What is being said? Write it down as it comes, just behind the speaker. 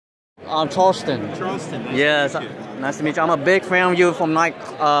Charleston. Charleston. Nice Yes, to meet you. nice to meet you. I'm a big fan of you from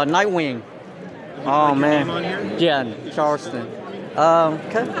Nightwing. Oh man. On here? Yeah, Charleston.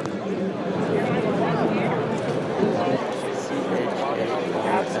 Okay.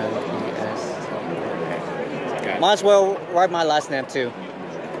 Might as well write my last name too.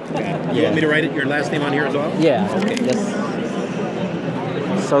 You want me to write your last name on here as well? Yeah. Okay. Yes.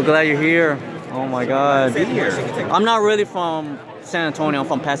 So glad you're here. Oh my God. I'm not really from San Antonio. I'm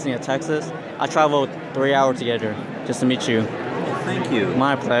from Pasadena, Texas. I traveled 3 hours to get here just to meet you. Well, thank you.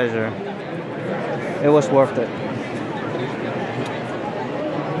 My pleasure. It was worth it.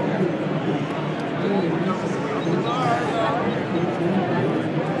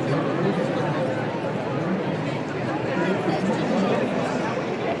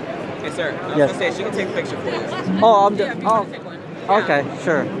 Hey, sir. I was Yes. gonna say she can take a picture for us. Oh, I'm Yeah, just. if you Oh, wanna take one. Yeah. okay,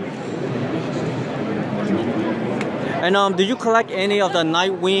 sure. And do you collect any of the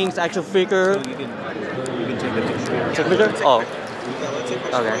Nightwing's action figure? You can take the picture. Take a picture? Oh, Yeah, let's take a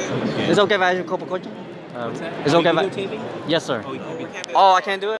picture okay. for you. It's okay if I ask you a couple questions? It's okay if I... Videotaping? Yes, sir. Oh, you can be. Oh, I can't do it?